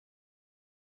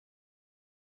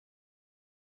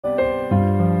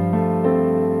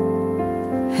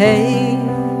Hey,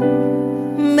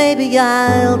 maybe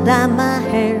I'll dye my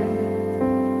hair.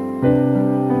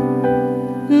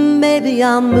 Maybe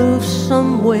I'll move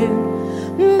somewhere.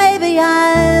 Maybe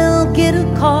I'll get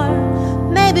a car.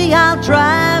 Maybe I'll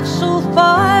drive so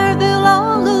far they'll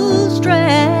all lose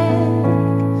track.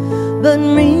 But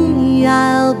me,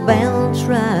 I'll bounce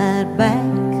right back.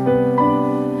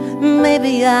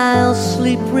 Maybe I'll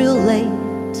sleep real late.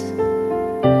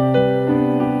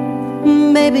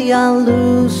 Maybe I'll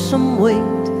lose some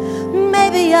weight.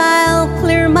 Maybe I'll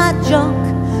clear my junk.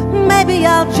 Maybe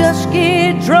I'll just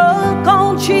get drunk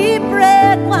on cheap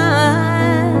red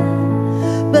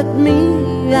wine. But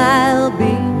me, I'll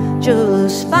be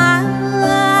just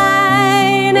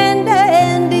fine and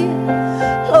dandy.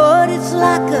 Lord, it's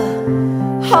like a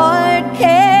hard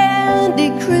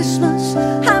candy Christmas.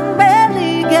 I'm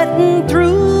barely getting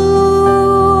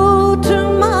through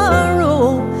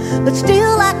tomorrow, but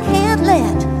still I can't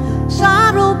let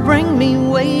sorrow bring me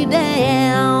way down.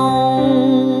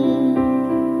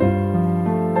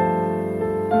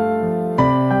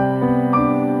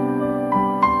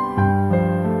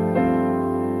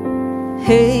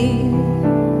 Hey,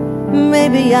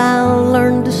 maybe I'll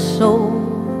learn to sew.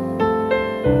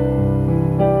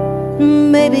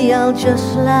 Maybe I'll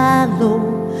just lie low.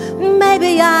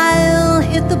 Maybe I'll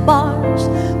hit the bars.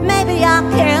 Maybe I'll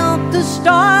count the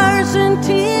stars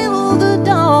until the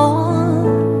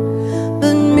dawn.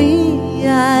 But me,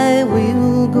 I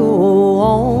will go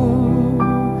on.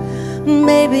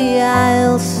 Maybe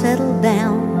I'll settle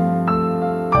down.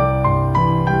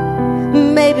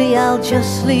 Maybe I'll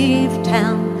just leave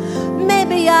town.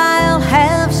 Maybe I'll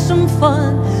have some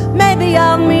fun. Maybe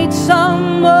I'll meet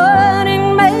someone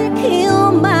and make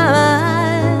him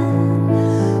mine.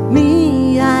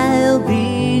 Me, I'll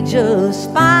be just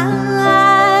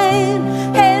fine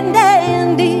and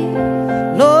dandy.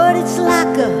 Lord, it's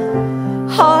like a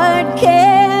hard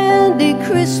candy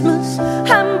Christmas.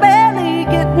 I'm barely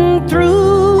getting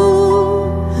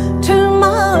through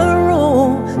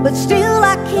tomorrow, but still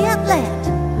I can't let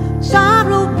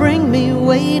sorrow bring me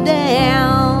way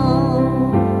down.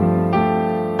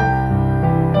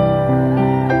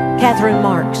 Catherine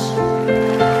Marks.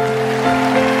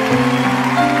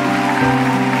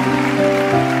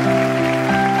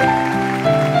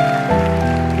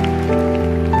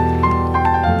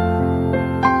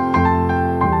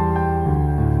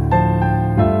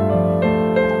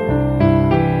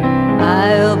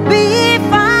 I'll be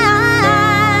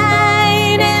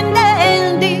fine and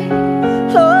dandy.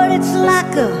 Lord, it's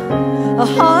like a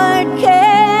hard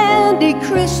candy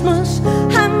Christmas.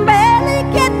 I'm barely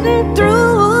getting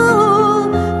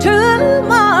through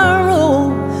tomorrow,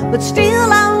 but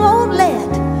still I won't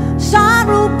let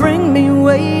sorrow bring me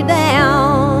way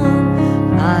down.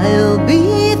 I'll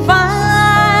be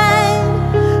fine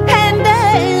and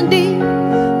dandy.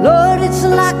 Lord, it's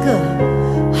like a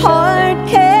hard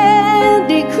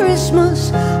candy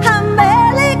Christmas. I'm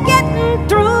barely getting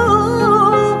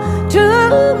through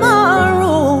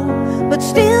tomorrow, but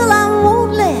still I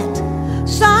won't let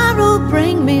sorrow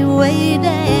bring me way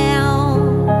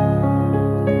down.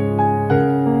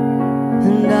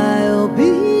 And I'll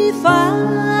be fine.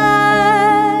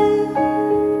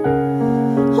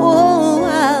 Oh,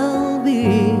 I'll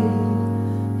be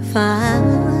fine.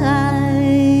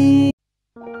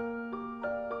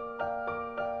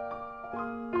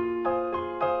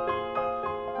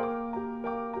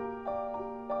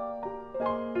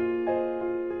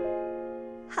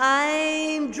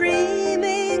 I'm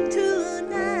dreaming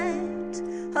tonight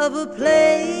of a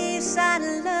place I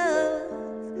love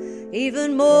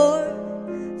even more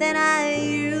than I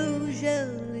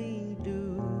usually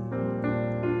do.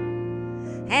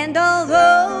 And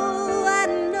although I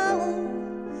know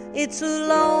it's a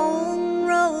long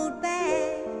road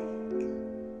back,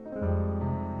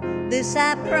 this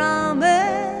I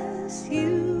promise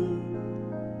you,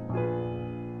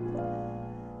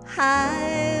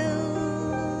 I'll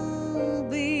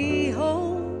be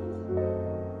home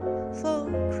for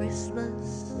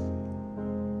Christmas.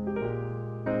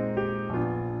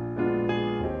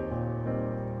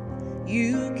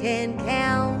 You can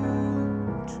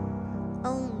count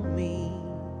on me.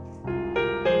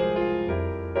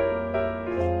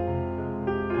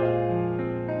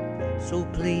 So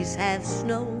please have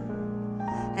snow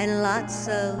and lots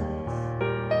of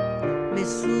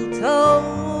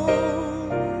mistletoe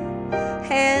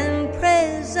and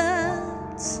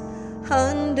presents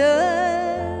under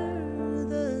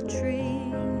the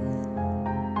tree.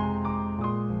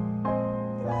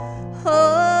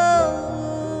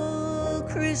 Oh,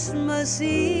 Christmas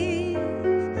Eve,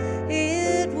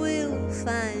 it will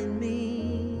find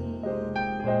me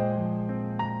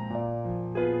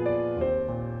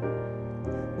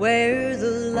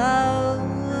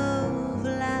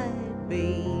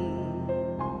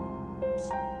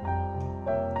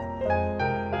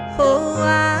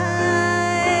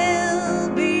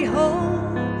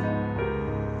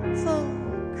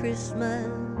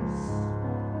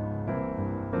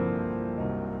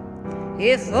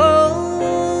if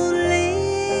only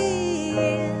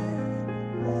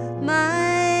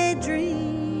my dreams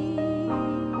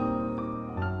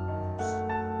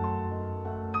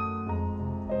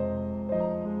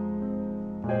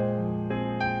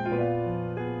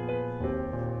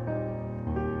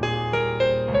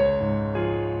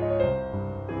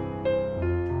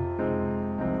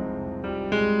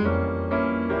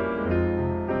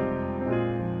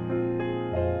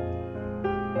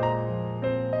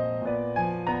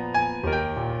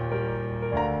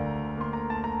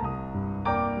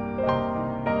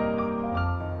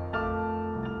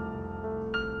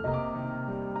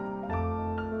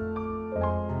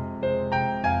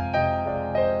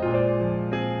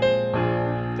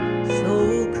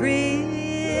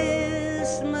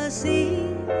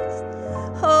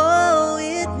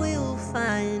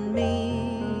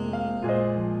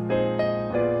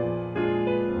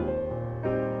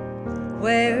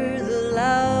where the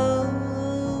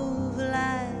love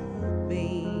light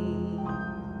beams.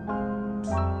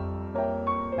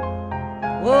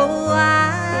 Oh,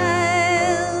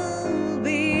 I'll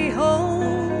be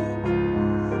home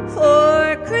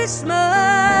for Christmas,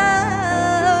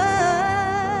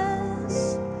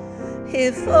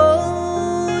 if only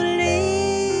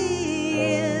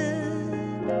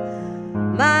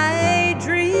my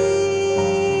dreams,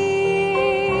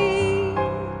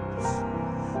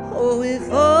 oh,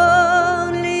 if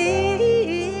only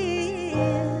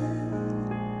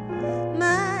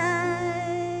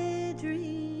my dreams.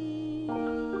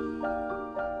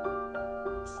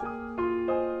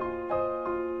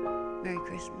 Merry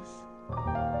Christmas.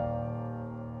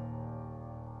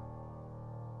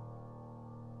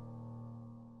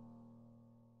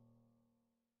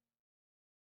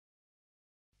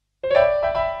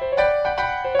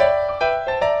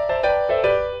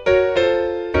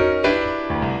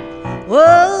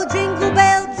 Oh, jingle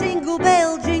bell, jingle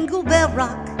bell, jingle bell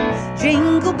rock,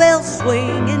 jingle bells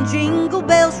swing and jingle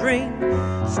bells ring,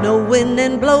 snowing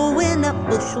and blowing up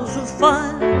bushels of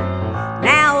fun.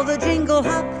 Now the jingle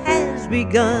hop has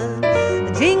begun.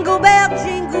 Jingle bell,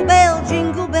 jingle bell,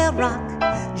 jingle bell rock,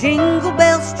 jingle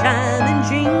bells chime and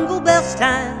jingle bells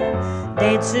time,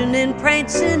 dancing and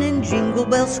prancing in Jingle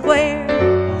Bell Square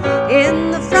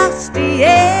in the frosty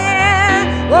air.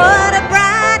 What a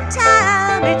bright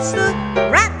time, it's the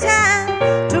right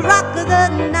time to rock the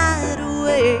night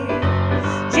away.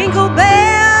 Jingle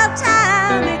bell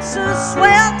time, it's a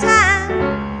swell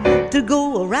time to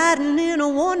go riding in a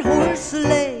one-horse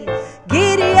sleigh.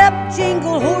 Giddy up,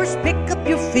 jingle horse, pick up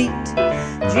your feet,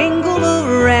 jingle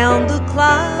around the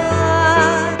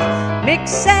clock,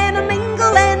 mix and a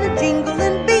mingle and a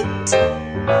jingling beat.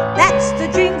 That's the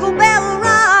Jingle Bell Rock.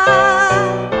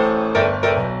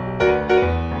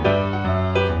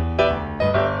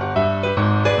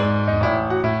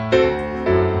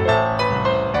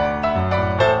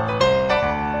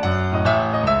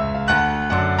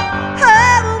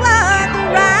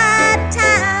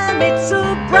 It's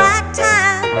a bright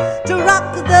time to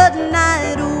rock the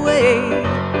night away.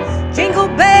 Jingle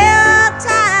bell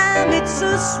time, it's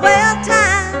a swell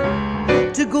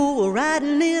time to go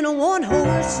riding in a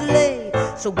one-horse sleigh.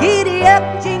 So giddy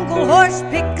up, jingle horse,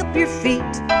 pick up your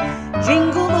feet,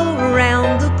 jingle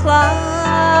around the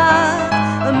clock,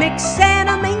 a mix and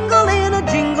a mingle in a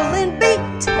jingling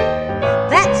beat.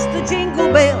 That's the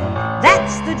Jingle Bell,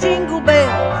 that's the Jingle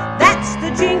Bell, that's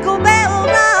the Jingle Bell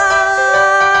Rock.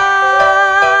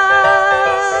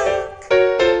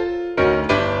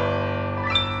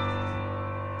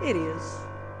 It is.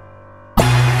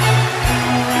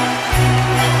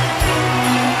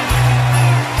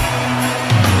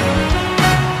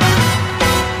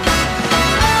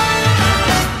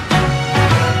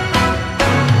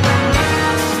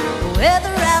 The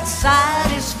weather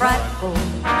outside is frightful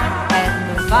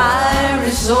and the fire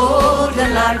is so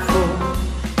delightful,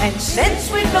 and since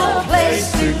we've no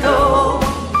place to go,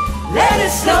 let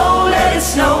it snow, let it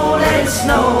snow, let it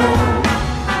snow.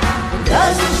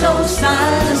 Doesn't show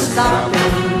signs of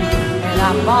stopping, and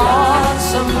I bought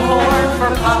some corn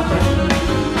for popping.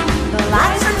 The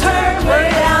lights are turned way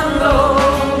down low.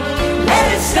 Let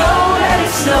it snow, let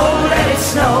it snow, let it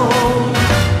snow.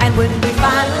 And when we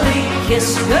finally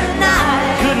kiss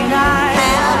goodnight, goodnight,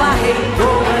 how I hate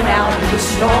going out in the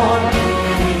storm.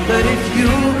 But if you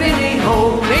really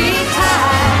hold me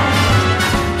tight,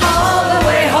 all the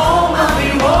way home I'll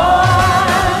be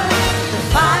warm. The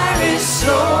fire is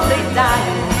slowly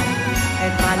dying,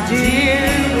 and my dear,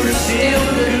 we're still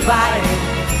goodbye.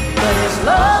 But as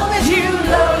long as you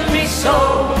love me so,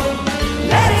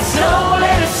 let it snow,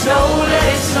 let it snow, let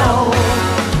it snow.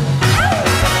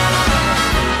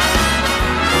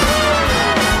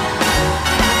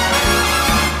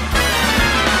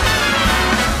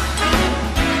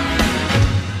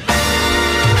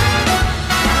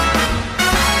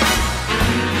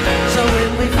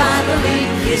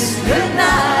 good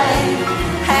night.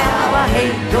 How I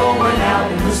hate going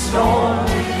out in the storm,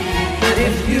 but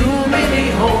if you really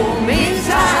hold me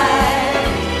tight,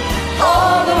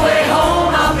 all the way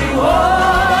home I'll be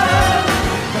warm.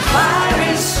 The fire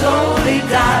is slowly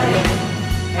dying,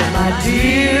 and my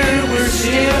dear, we're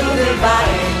still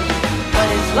divided. But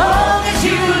as long as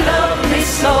you love me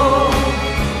so,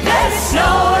 let it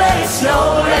snow, let it snow,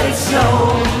 let it snow.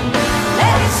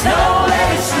 Let it snow, let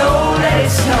it snow, let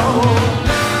it snow.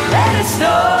 Let it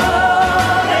snow,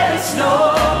 let it snow,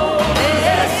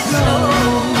 let it snow.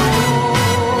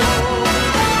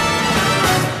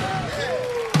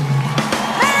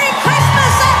 Merry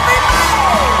Christmas, everybody!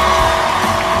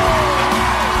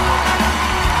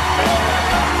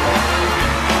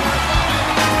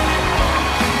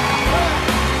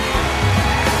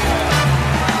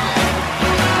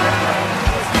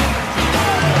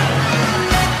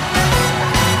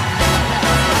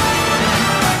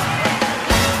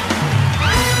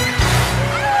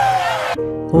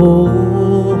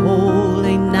 Oh,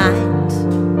 holy night,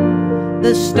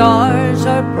 the stars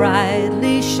are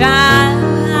brightly shining.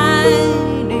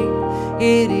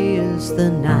 It is the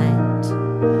night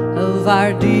of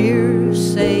our dear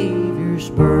Savior's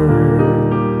birth.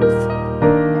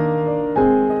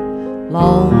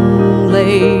 Long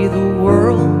lay the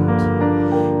world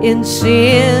in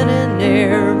sin and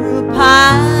error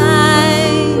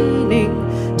pining,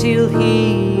 till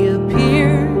He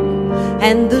appeared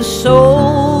and the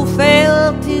soul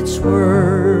felt its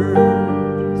worth.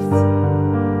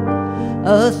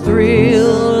 A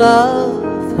thrill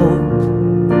of hope,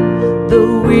 the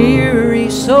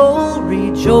weary soul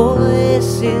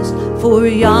rejoices, for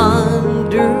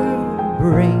yonder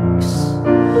breaks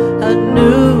a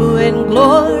new and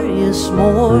glorious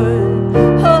morn.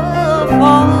 Oh,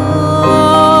 fall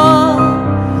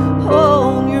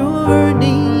on your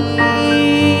knees.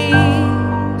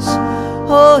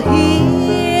 Oh,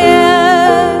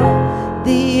 hear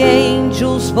the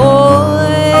angels' voices.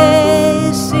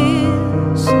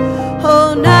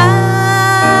 Oh, night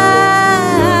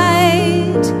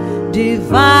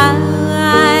divine.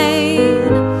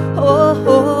 Oh,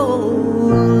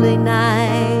 holy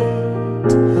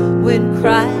night, when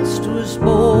Christ was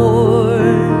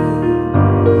born.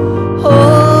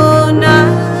 Oh,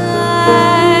 night,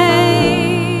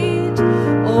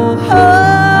 oh,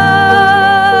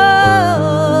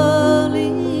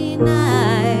 holy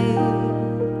night,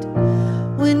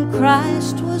 when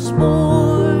Christ was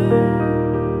born.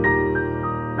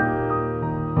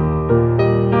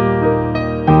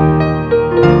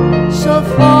 So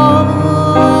fall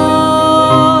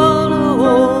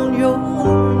on your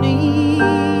knees.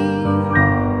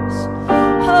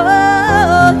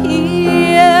 Oh,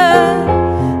 hear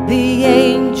the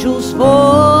angels' voices.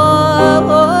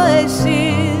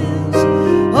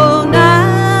 Oh, night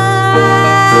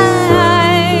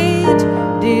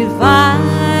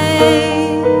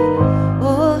divine.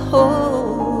 Oh,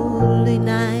 holy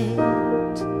night,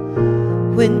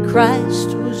 when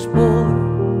Christ was born.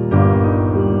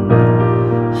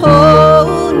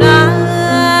 Oh, night,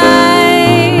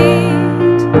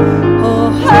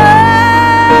 oh,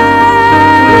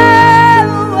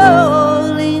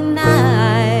 holy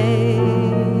night,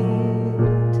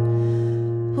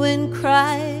 when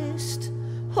Christ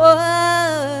was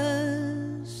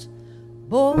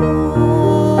born.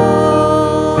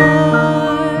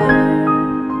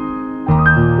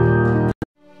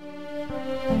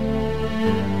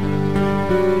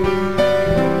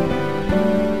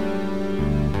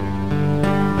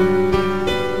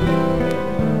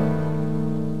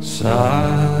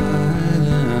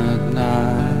 Silent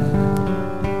night,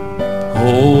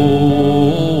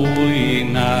 holy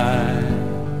night,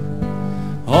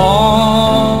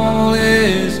 all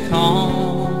is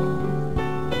calm,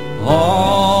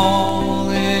 all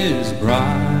is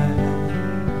bright,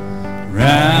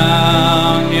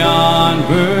 round yon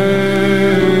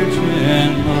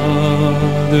virgin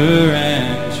mother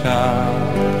and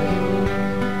child.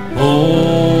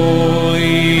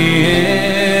 Holy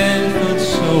infant,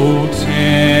 so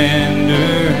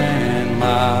tender and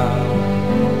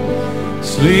mild,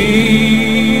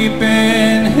 sleep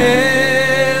in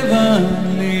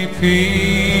heavenly peace,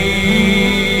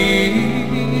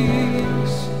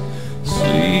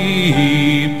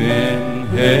 sleep in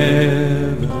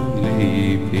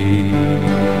heavenly peace.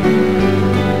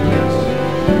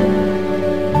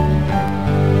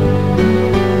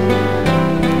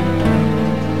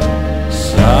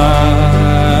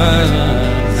 Silent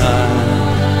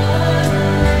night,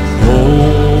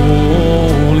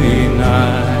 holy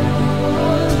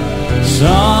night,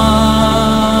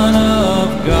 Son of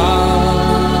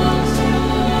God,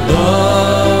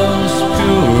 love's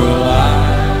pure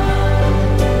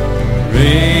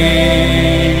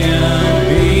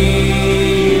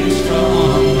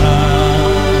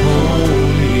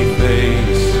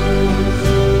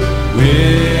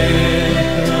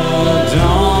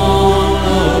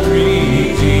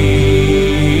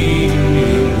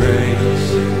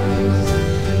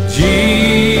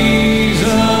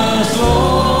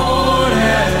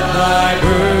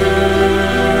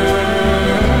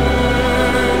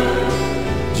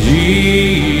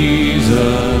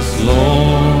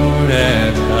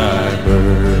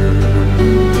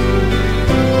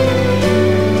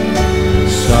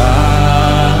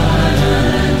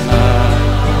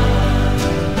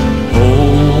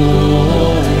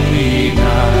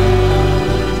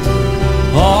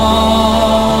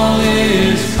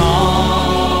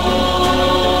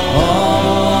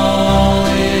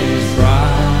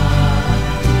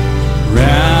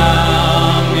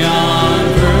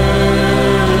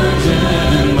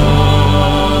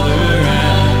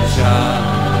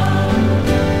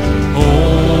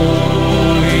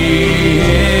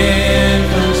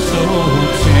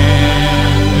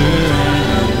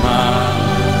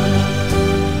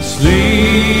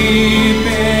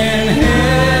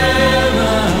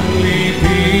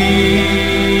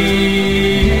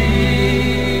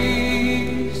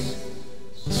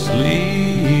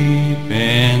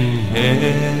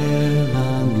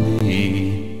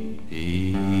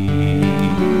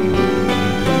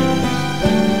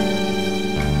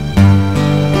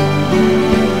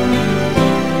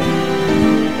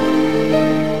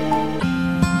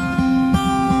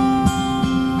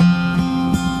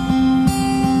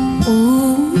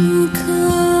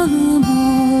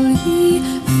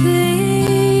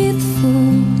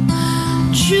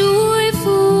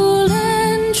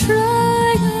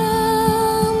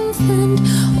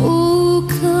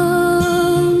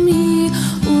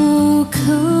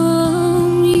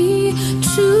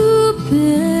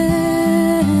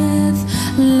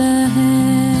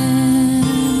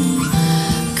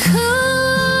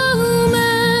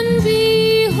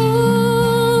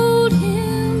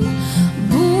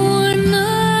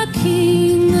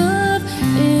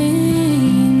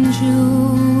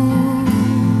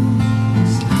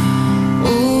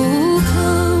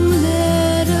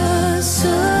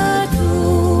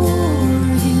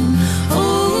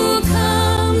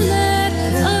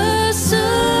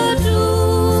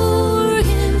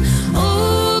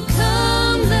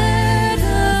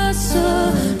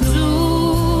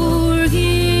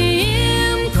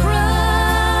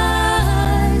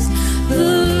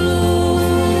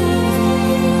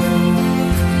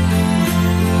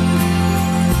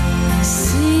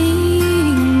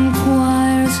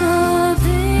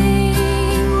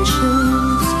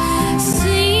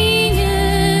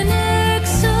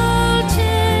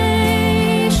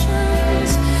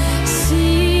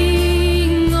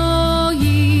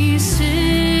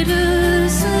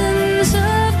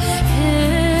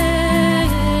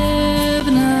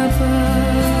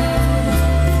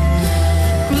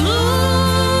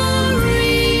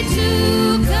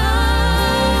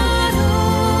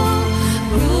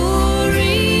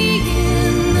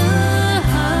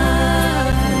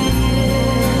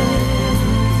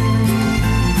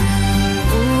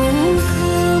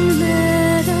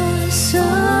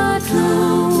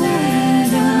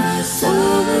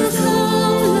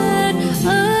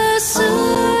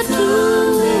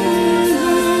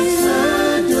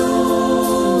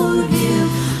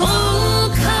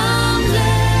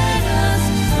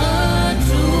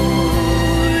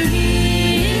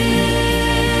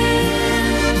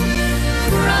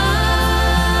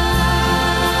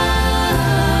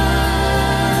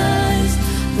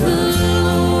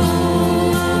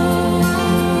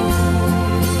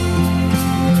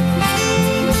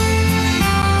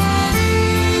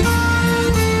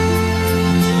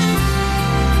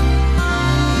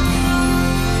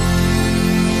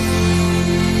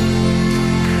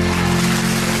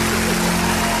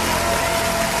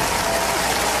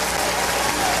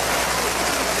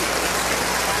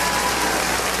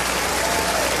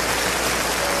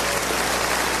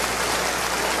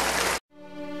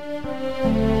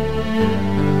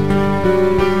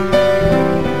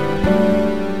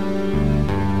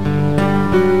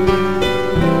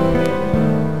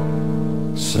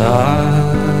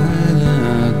Silent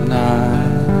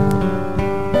night,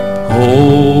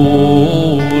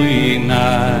 holy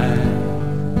night,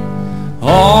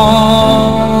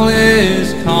 all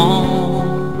is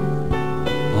calm,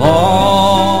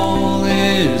 all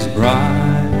is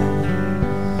bright,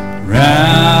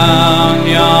 round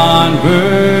yon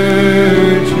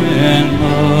virgin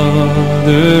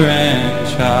mother and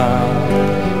child.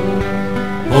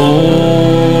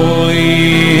 Holy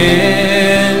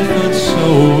infant,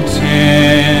 so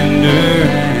tender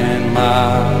and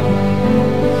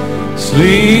mild,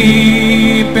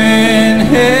 sleep in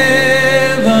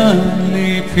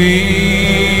heavenly peace,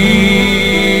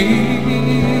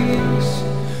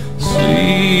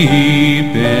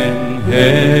 sleep in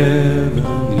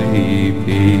heavenly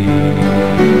peace.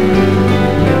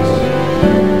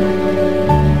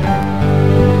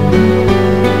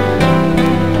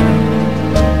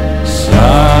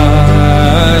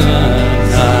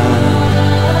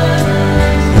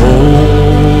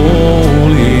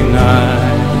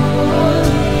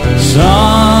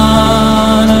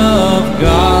 Son of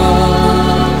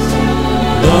God,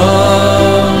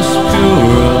 love's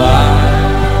pure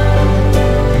light,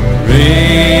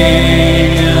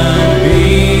 radiant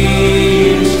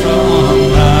beams from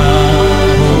thy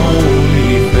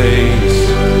holy face,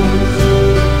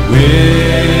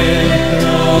 with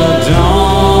the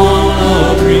dawn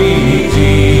of redeeming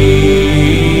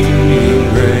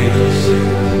grace.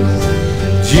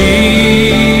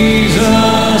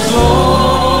 Jesus,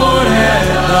 Lord, at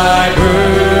thy birth,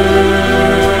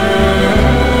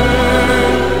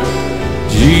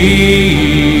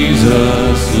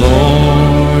 Jesus,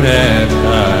 Lord, at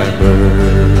thy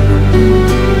birth.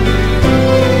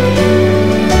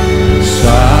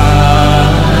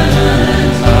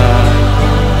 Silent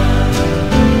night,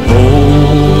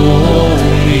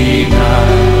 holy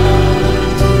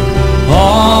night,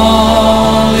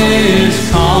 all is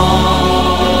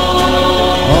calm,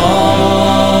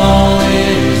 all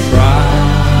is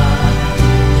bright,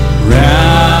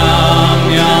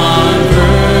 round yon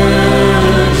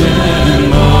virgin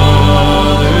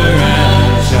mother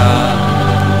and child.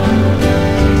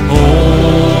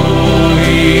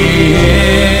 Holy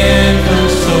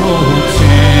infant, so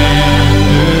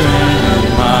tender and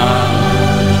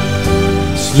mild,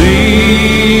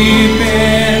 sleep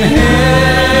in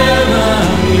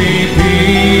heavenly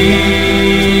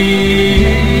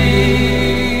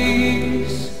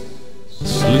peace,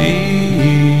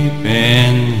 sleep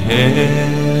in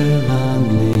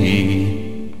heavenly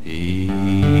peace.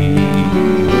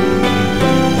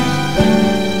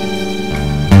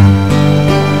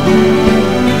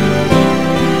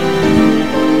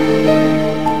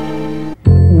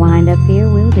 Wind up here,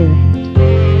 we'll do it.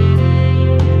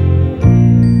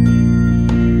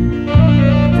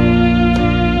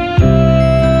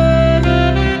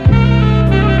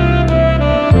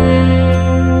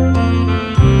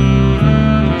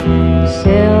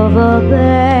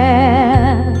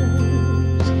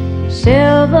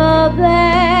 Silver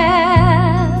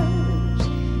bells,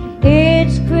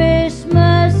 it's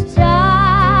Christmas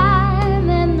time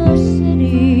in the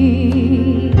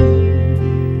city.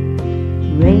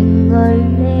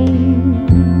 Ring-a-ling,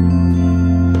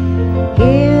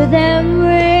 hear them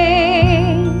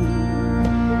ring.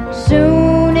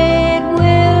 Soon it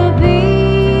will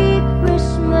be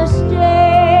Christmas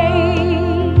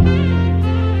Day.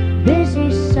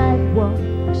 Busy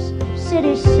sidewalks,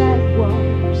 city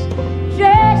sidewalks,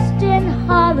 dressed in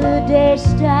holiday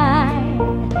style.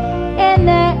 In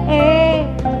the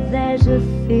air there's a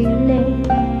feeling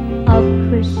of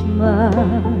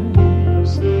Christmas.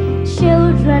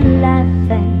 Children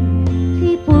laughing,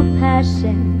 people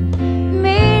passing,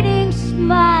 meeting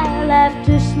smile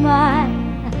after smile.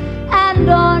 And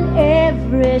on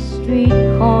every street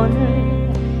corner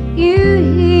you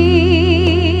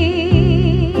hear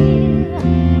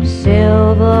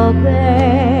silver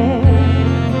bells,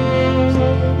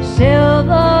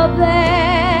 silver bells.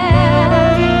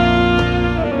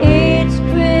 It's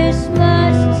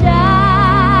Christmas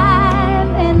time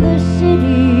in the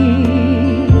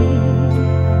city.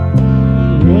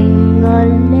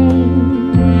 Ring-a-ling,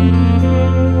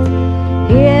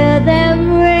 hear them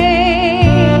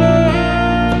ring.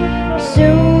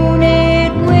 Soon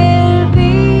it will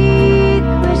be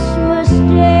Christmas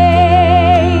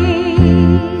Day.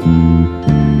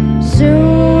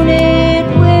 Soon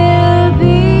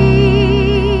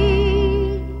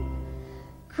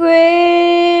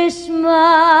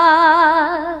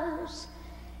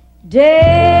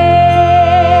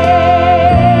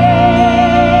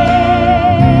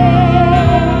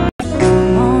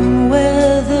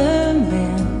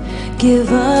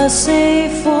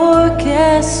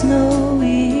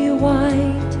snowy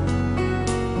white.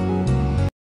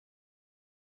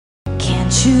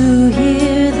 Can't you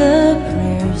hear the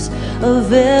prayers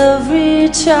of every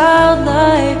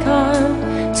childlike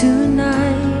heart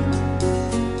tonight?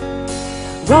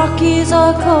 Rockies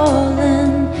are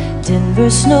calling, Denver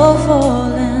snow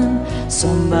falling.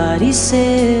 Somebody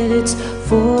said it's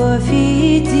 4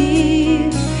 feet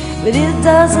deep, but it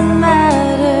doesn't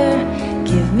matter.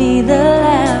 Give me the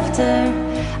laughter,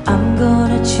 I'm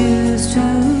gonna choose to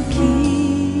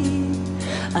keep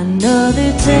another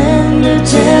tender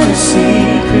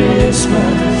Tennessee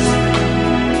Christmas,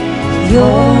 the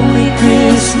only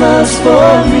Christmas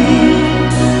for me,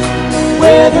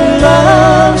 where the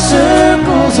love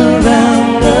circles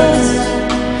around us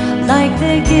like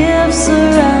the gifts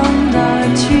around our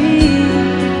tree.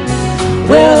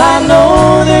 Well, I know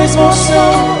there's more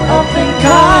snow up in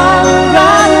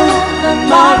Colorado than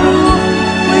my roof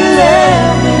will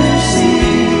ever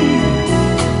see,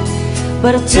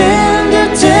 but a tender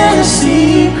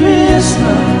Tennessee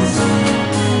Christmas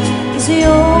is the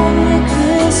only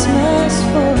Christmas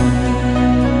for me.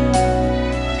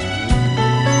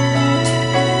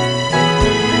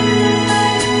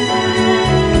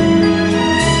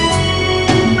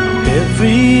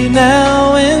 Every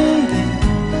now and then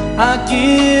I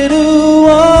get a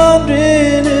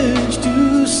wandering urge to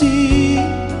see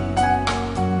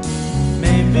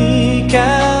maybe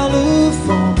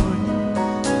California,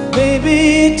 maybe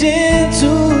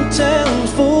tinsel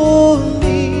towns for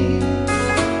me.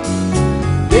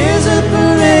 There's a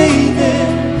parade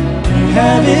there, you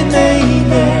have it made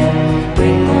there,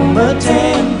 bring home a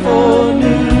tan for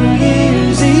New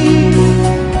Year's Eve.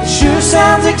 It sure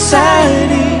sounds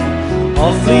exciting,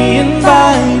 awfully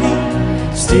inviting.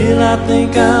 Still I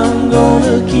think I'm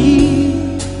gonna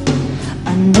keep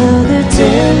another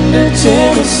tender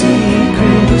Tennessee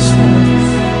Christmas,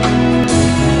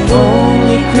 the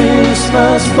only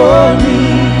Christmas for me,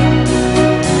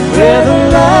 where the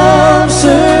love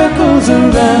circles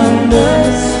around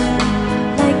us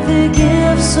like the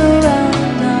gifts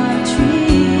around our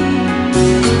tree.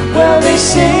 Well, they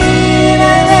say in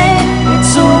LA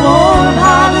it's a warm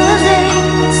holiday,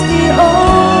 it's the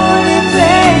only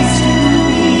place to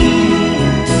be,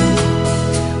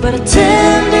 but a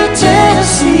tender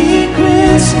Tennessee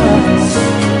Christmas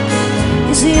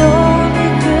is the only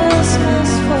Christmas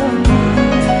for me.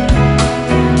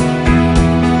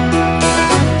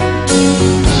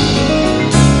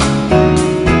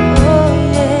 Oh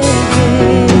yeah,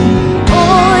 yeah.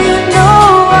 Oh, you know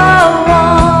I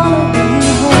wanna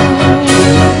be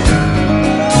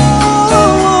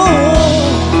home.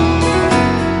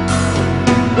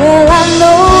 Well, I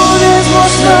know there's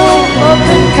more snow up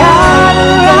in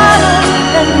Colorado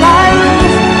than my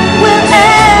roof will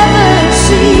ever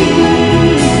see,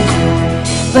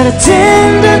 but a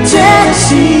tender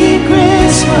Tennessee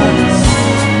Christmas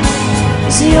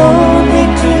is the only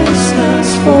Christmas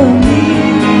for me.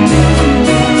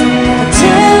 A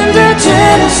tender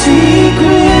Tennessee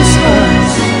Christmas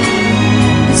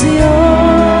is the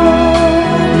only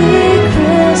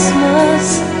Christmas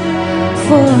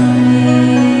for me.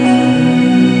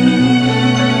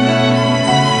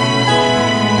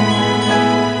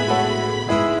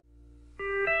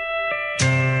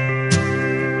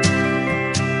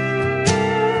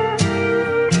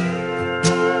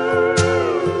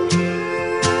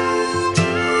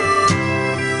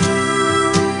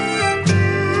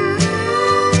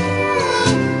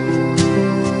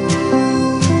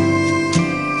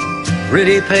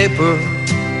 Pretty paper,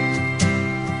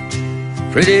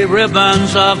 pretty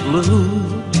ribbons of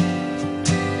blue,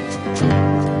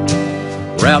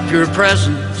 wrap your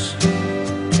presents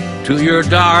to your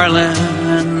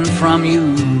darling from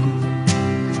you.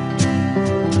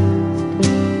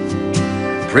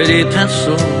 Pretty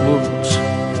pencils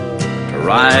to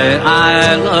write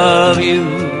I love you.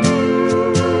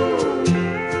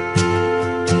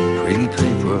 Pretty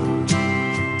paper,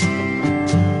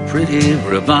 pretty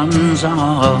ribbons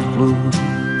of blue.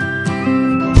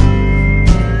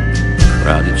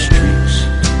 Crowded streets,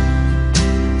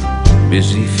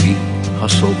 busy feet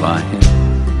hustle by him.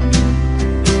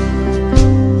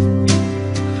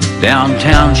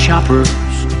 Downtown shoppers,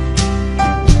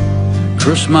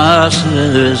 Christmas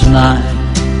is nigh,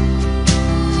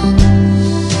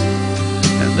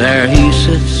 and there he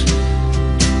sits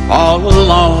all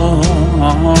alone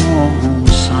on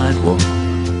the sidewalk,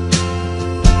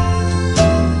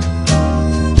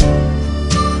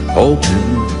 hoping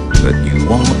that you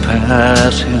won't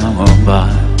pass him by.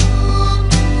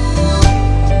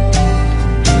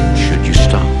 Should you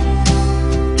stop?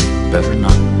 Better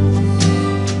not,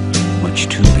 much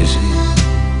too busy.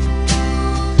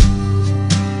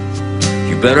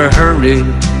 better hurry,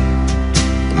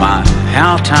 my,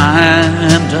 how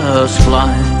time does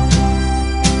fly.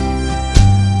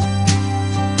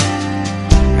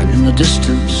 And in the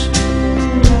distance,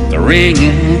 the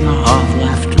ringing of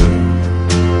laughter,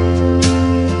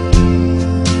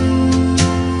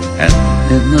 and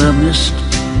in the midst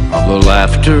of the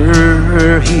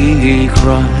laughter he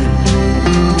cried,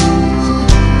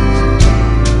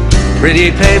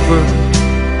 pretty paper,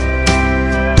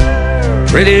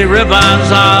 pretty ribbons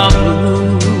of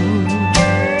blue,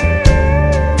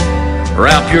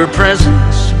 wrap your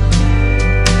presents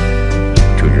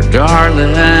to your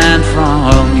darling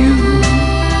from you.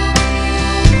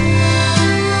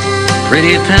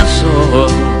 Pretty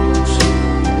pencils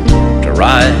to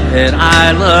write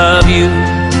I love you.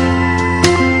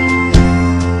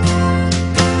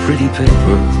 Pretty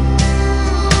paper,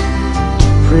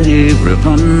 pretty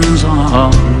ribbons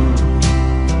of blue.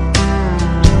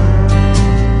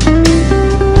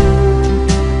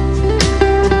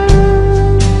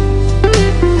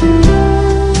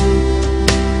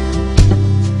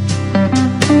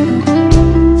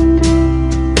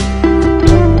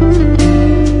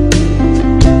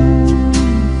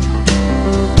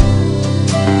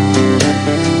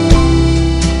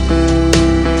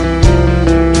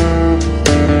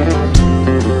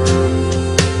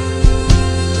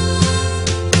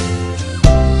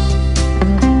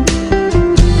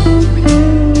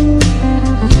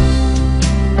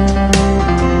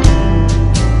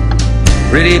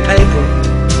 Pretty paper,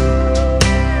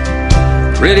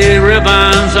 pretty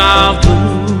ribbons of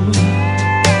blue,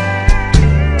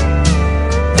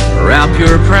 wrap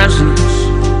your presents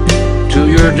to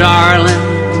your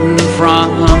darling from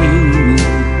you.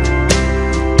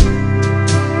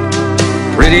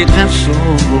 Pretty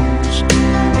pencils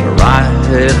to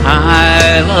write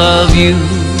I love you.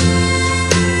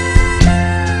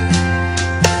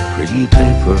 Pretty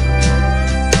paper,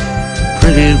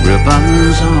 pretty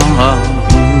ribbons of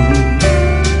blue.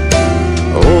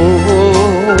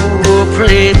 Oh,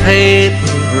 pretty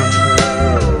paper,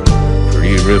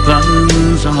 pretty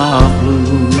ribbons of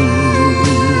blue.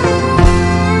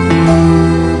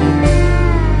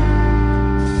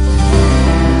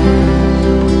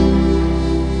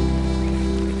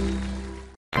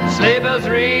 Sleigh bells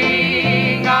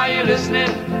ring, are you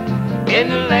listening? In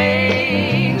the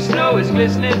lane, snow is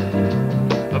glistening.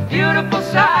 A beautiful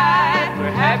sight,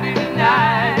 we're happy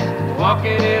tonight,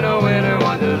 walking in a winter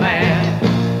wonderland.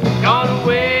 Gone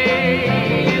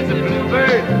away is the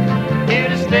bluebird, here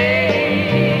to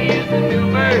stay is the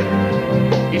new bird.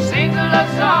 He sings a love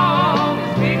song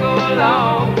as we go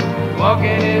along,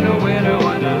 walking in a winter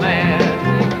wonderland.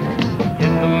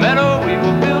 In the meadow we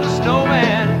will build a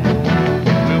snowman,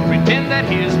 we'll pretend that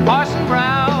he is Parson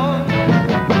Brown.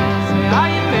 Say, are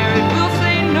you married? We'll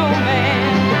say no, man,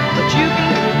 but you can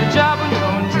do the job when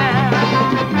you're in town.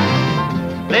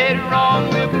 Later on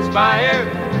we'll conspire,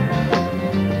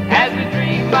 as we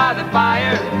dream by the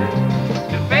fire,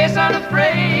 to face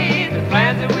unafraid the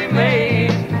plans that we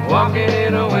made, walking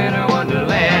in a winter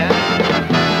wonderland.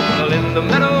 Well, in the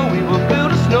meadow we will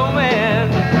build a snowman,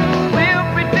 we'll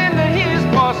pretend that he is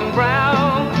Parson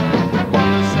Brown.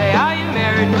 We'll say, are you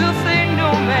married? We'll say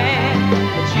no, man,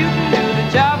 but you can do the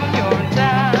job when you're in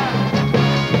town.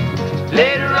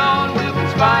 Later on we'll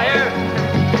conspire,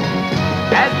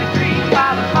 as we dream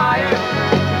by the fire,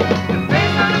 to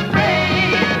face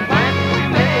unafraid the plans that we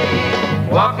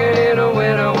made, walking in a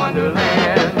winter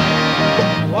wonderland,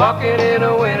 walking in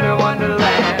a winter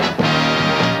wonderland,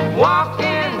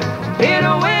 walking in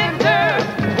a winter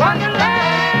wonderland.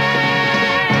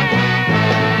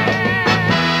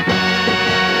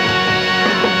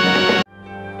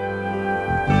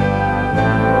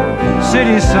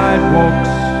 City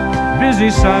sidewalks, busy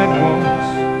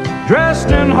sidewalks, dressed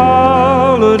in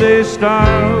holiday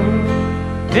style.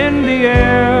 In the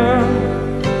air,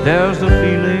 there's a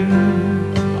feeling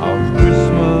of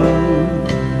Christmas.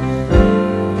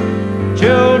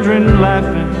 Children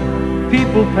laughing,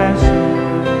 people passing,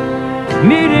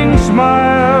 meeting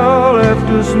smile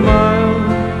after smile.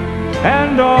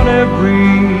 And on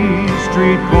every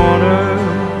street corner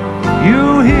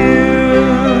you hear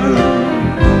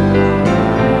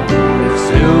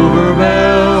silver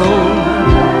bells,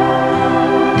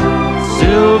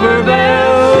 silver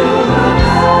bells.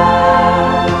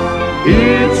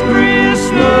 It's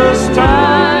Christmas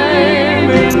time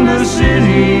in the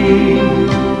city.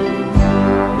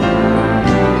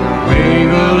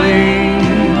 Ring-a-ling,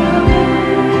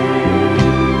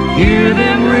 hear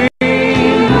them ring.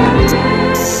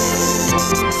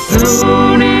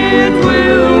 Soon it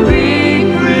will be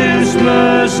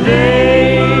Christmas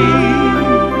Day.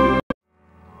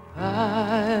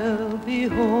 I'll be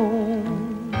home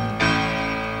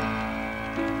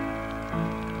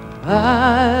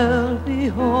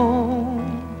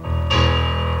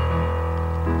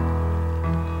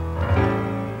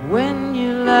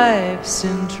life's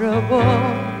in trouble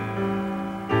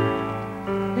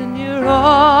and you're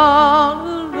all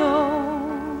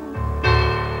alone,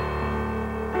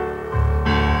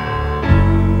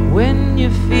 when you're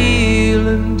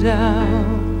feeling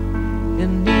down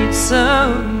and need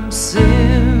some sympathy,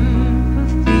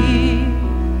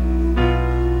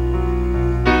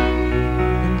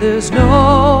 and there's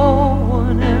no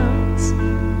one else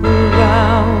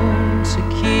around to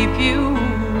keep you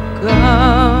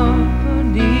company,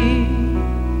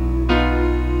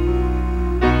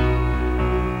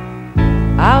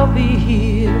 I'll be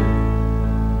here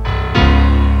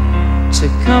to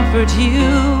comfort you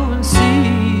and see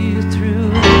you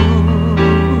through.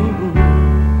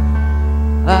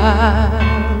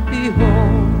 I'll be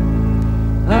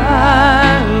home,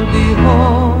 I'll be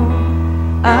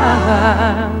home,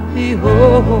 I'll be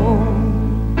home.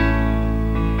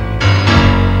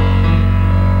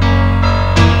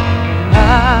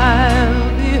 I'll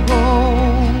be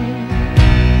home.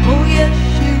 Oh yes,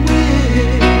 she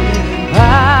will.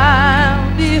 I'll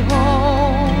be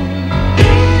home,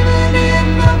 even in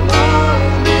the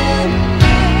morning.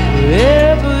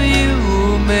 Wherever you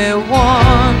may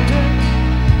wander,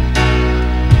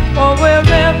 or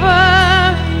wherever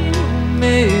you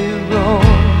may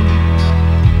roam,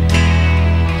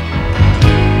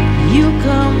 you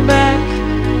come back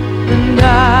and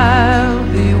I'll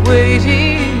be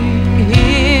waiting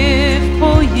here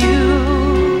for you,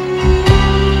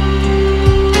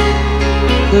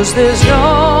 'cause there's no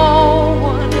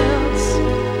one else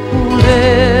who'll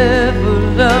ever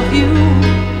love you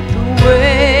the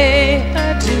way I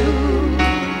do.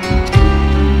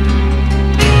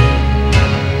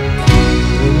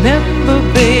 Remember,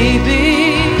 baby,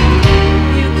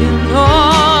 you can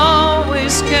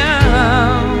always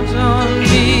count on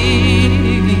me.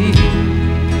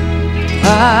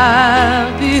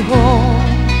 I'll be home,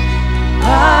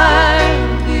 I'll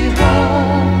be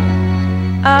home,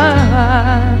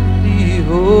 I'll be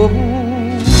home.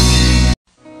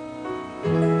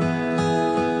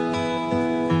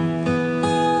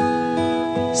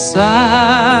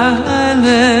 Silent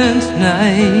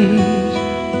night,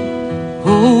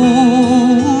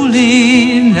 holy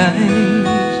night,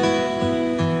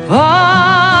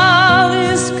 all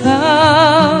is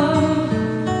calm,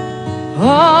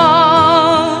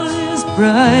 all is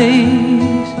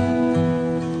bright,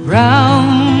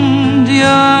 round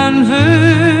yon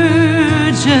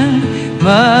virgin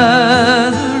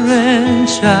mother and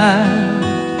child,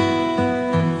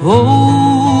 holy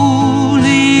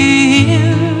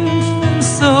infant,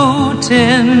 so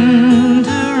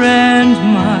tender and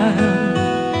mild,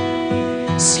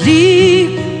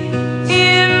 sleep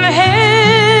in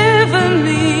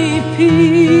heavenly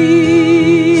peace,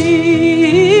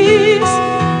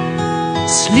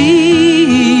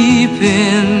 sleep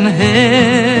in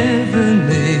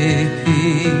heavenly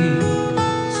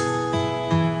peace.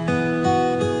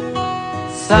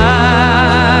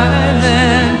 Silent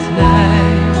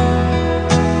night,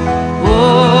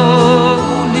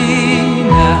 holy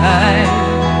night,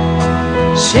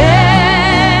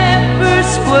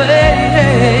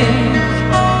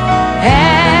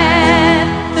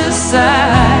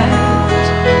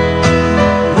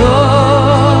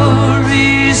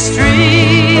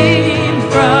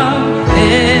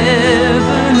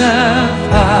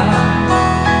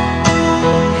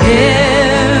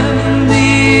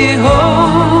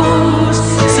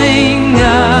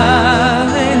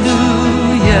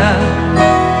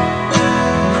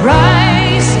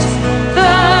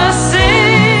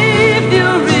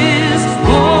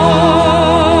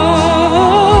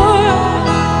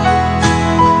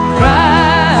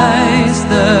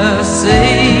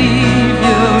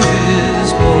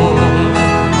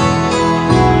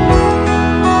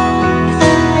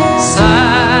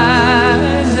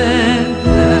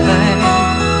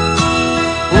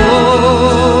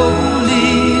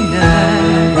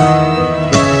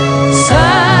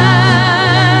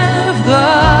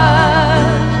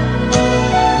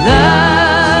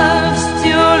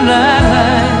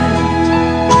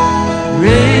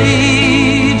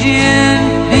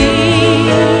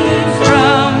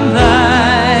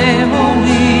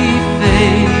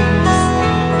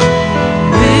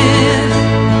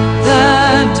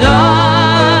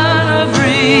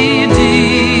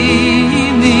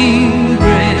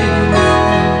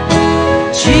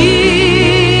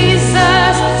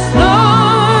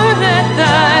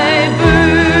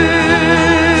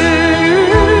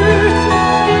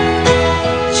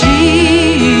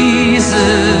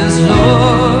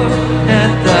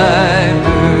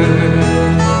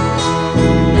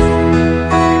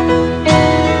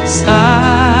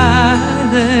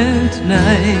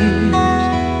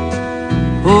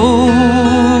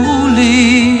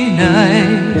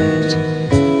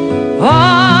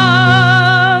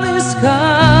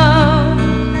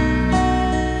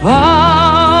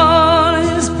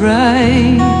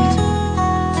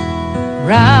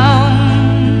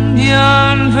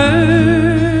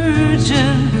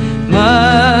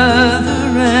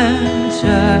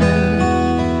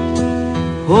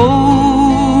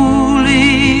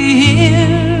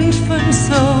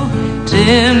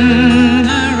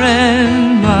 tender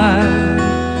and mild.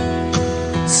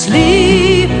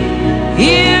 Sleep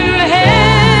in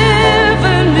heavenly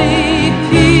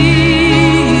peace.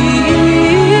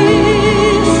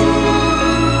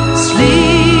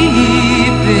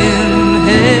 Sleep in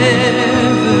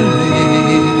heavenly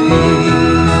peace.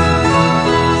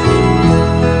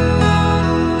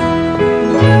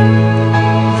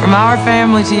 From our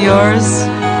family to yours,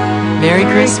 Merry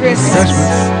Christmas.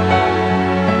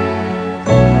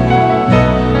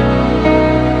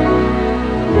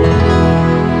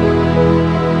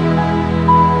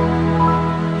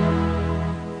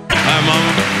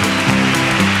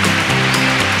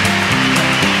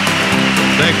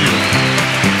 Thank you.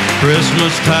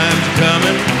 Christmas time's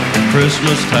coming,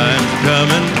 Christmas time's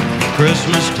coming,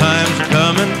 Christmas time's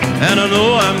coming, and I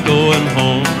know I'm going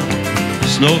home.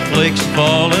 Snowflakes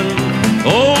falling,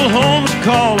 old home's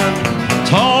calling,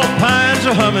 tall pines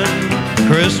are humming,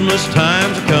 Christmas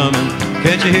time's coming.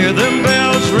 Can't you hear them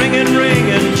bells ringing,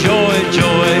 ringing? Joy,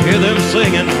 joy, hear them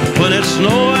singing. When it's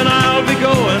snowing, I'll be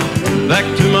going back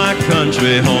to my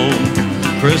country home.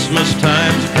 Christmas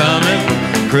time's coming,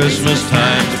 Christmas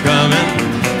time's coming,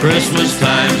 Christmas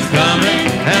time's coming,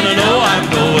 and I know I'm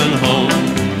going home.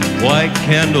 White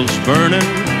candles burning,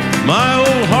 my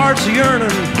old heart's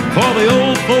yearning for the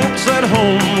old folks at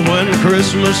home. When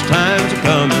Christmas time's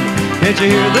coming, can't you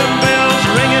hear them bells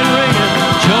ringing, ringing?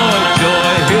 Joy,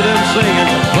 joy, hear them singing.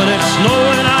 When it's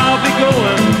snowing, I'll be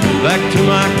going back to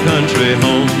my country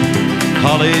home.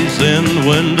 Holly's in the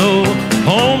window,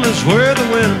 home is where the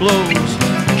wind blows.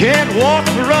 Can't walk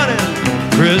for running,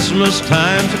 Christmas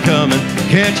time's coming.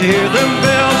 Can't you hear them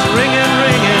bells ringing,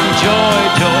 ringing? Joy,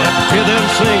 joy, hear them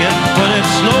singing. When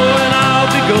it's snowing, I'll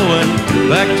be going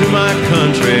back to my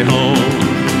country home.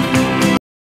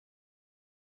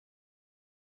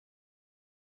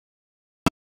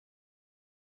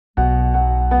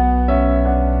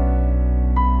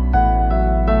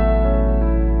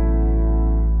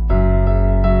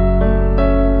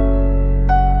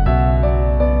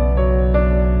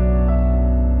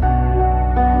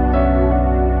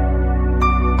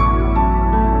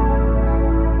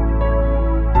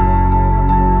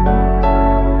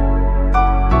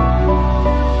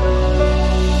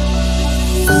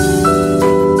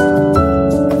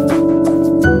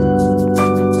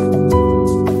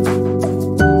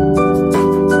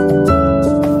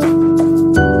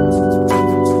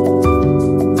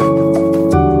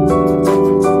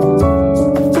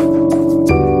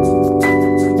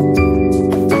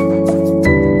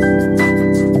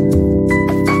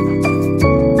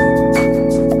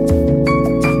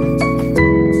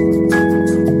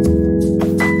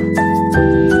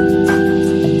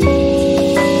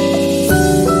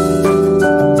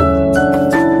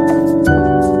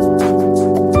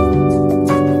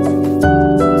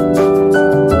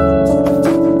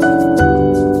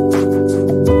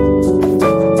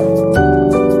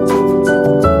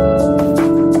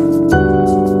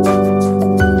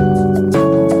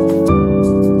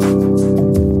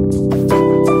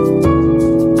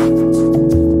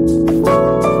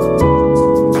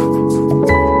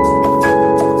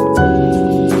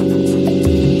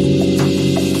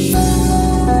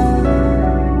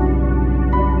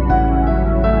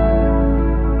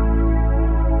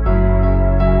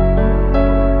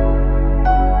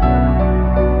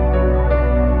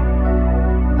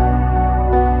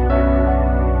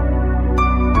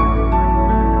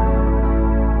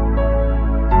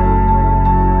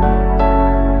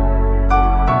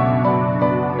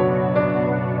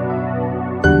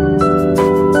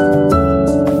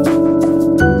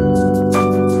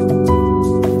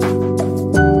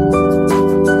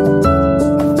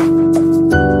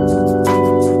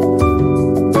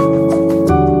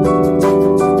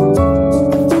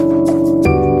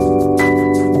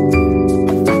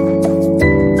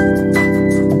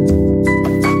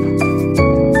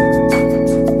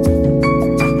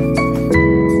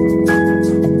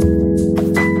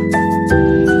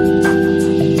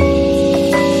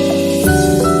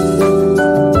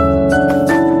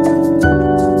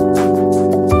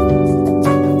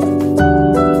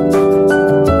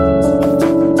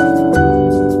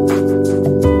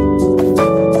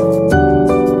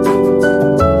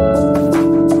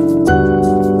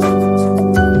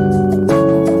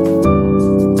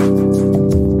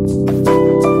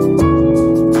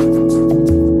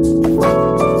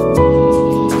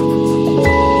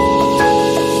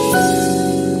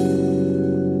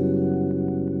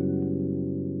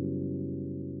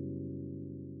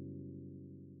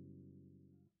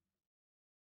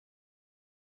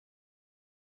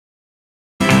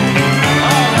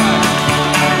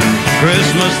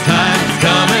 Christmas time's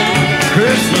coming,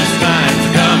 Christmas time's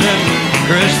coming,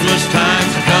 Christmas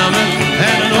time's coming,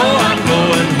 and I know I'm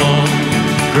going home.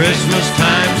 Christmas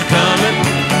time's coming,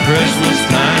 Christmas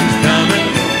time's coming,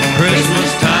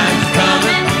 Christmas time's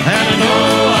coming, and I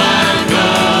know I'm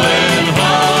going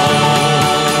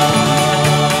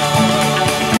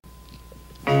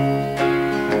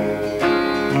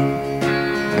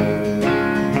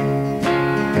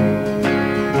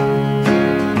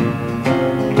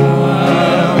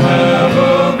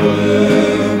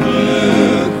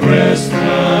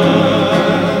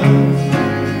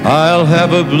I'll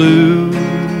have a blue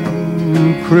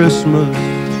Christmas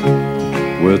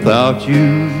without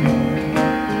you.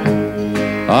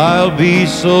 I'll be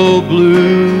so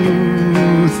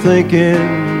blue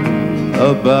thinking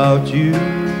about you.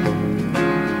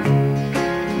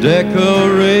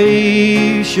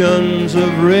 Decorations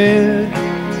of red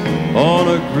on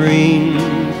a green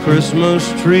Christmas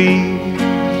tree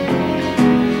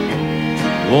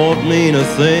won't mean a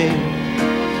thing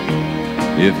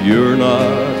if you're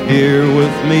not here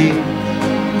with me.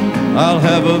 I'll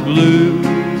have a blue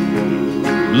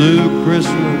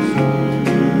Christmas,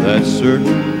 that's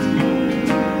certain.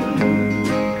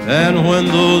 And when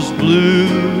those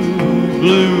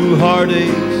blue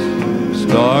heartaches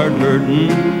start hurting,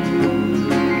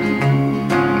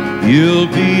 you'll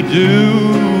be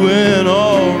doing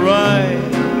all right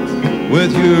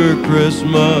with your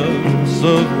Christmas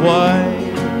of white.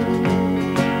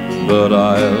 But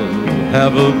I'll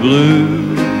have a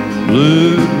blue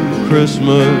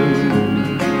Christmas.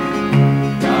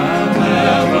 I'll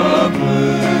have a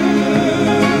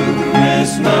blue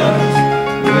Christmas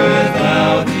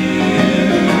without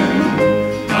you.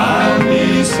 I'll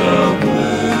be so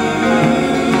blue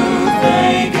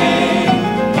thinking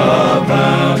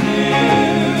about you.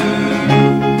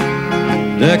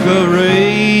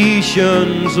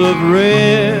 Decorations of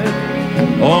red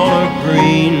on a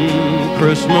green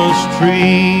Christmas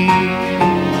tree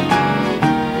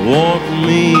won't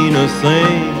mean a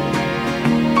thing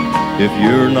if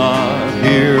you're not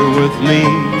here with me.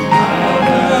 I'll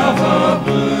have a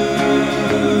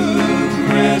blue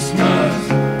Christmas,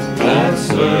 that's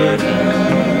certain.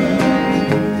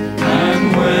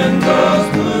 And when those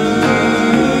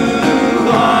blue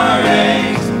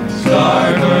heartaches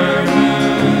start burning,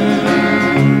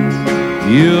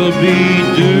 you'll be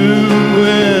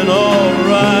doing all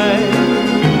right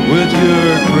with your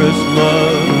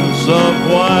Christmas of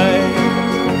white.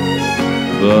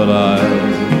 But I'll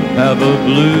have a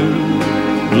blue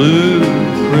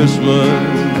Christmas.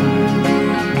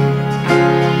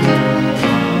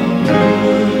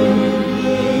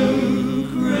 blue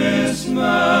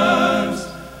Christmas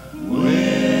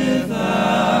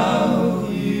without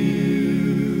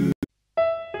you.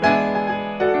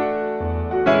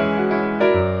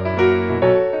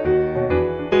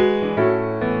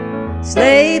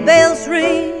 Sleigh bells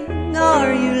ring,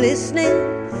 are you listening?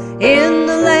 In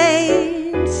the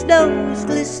lane, snow's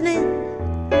glistening.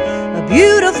 A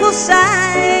beautiful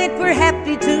sight, we're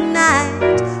happy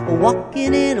tonight,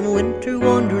 walking in a winter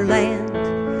wonderland.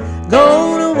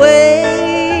 Gone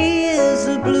away is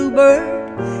a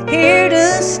bluebird, here to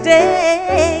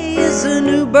stay is a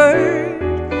new bird.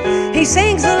 He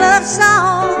sings a love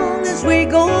song as we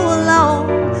go along,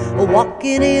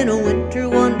 walking in a winter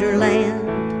wonderland.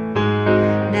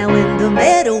 Now in the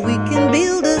meadow we can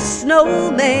build a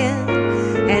snowman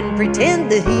and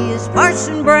pretend that he is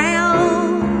Parson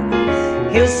Brown.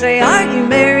 He'll say, are you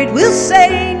married? We'll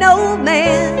say, no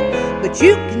man, but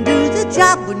you can do the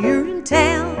job when you're in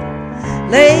town.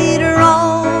 Later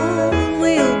on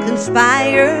we'll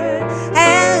conspire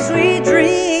as we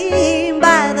dream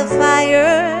by the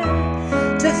fire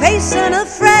to face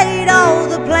unafraid all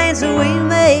the plans that we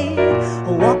made,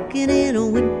 walking in a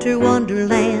winter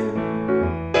wonderland.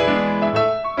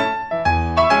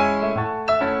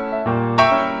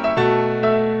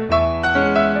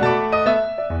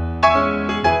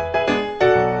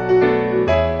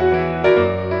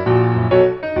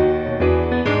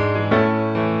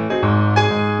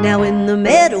 Now in the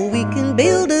meadow we can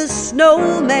build a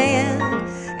snowman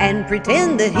and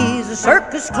pretend that he's a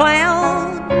circus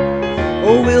clown.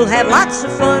 Oh, we'll have lots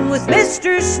of fun with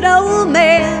Mr.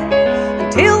 Snowman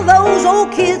until those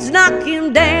old kids knock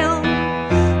him down.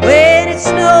 When it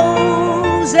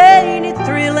snows, ain't it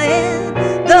thrilling,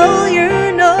 though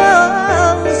your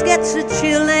nose gets a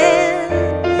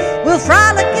chillin'. We'll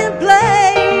frolic and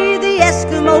play the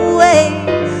Eskimo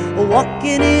way,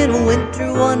 walking in a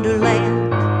winter wonderland.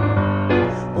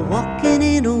 Walking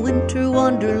in a winter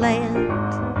wonderland.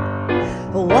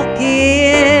 Walking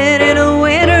in a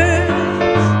winter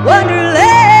wonderland.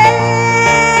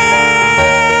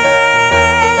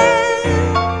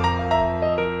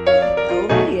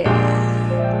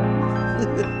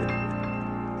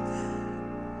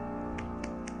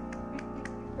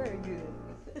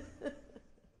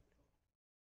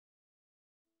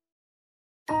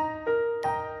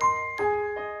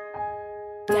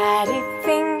 Daddy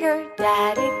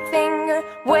finger,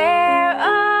 where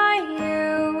are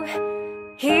you?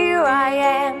 Here I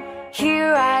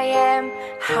am,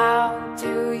 how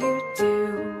do you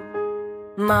do?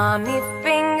 Mommy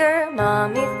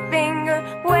finger,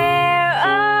 where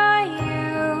are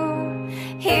you?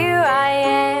 Here I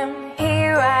am,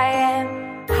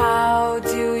 how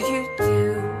do you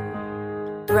do?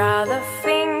 Brother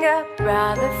finger,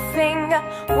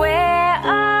 where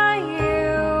are you?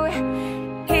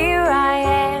 Here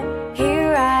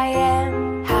I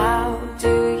am, how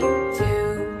do you do?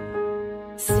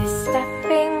 Sister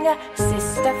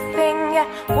finger,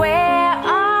 where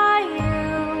are you?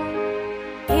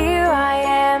 Here I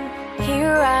am,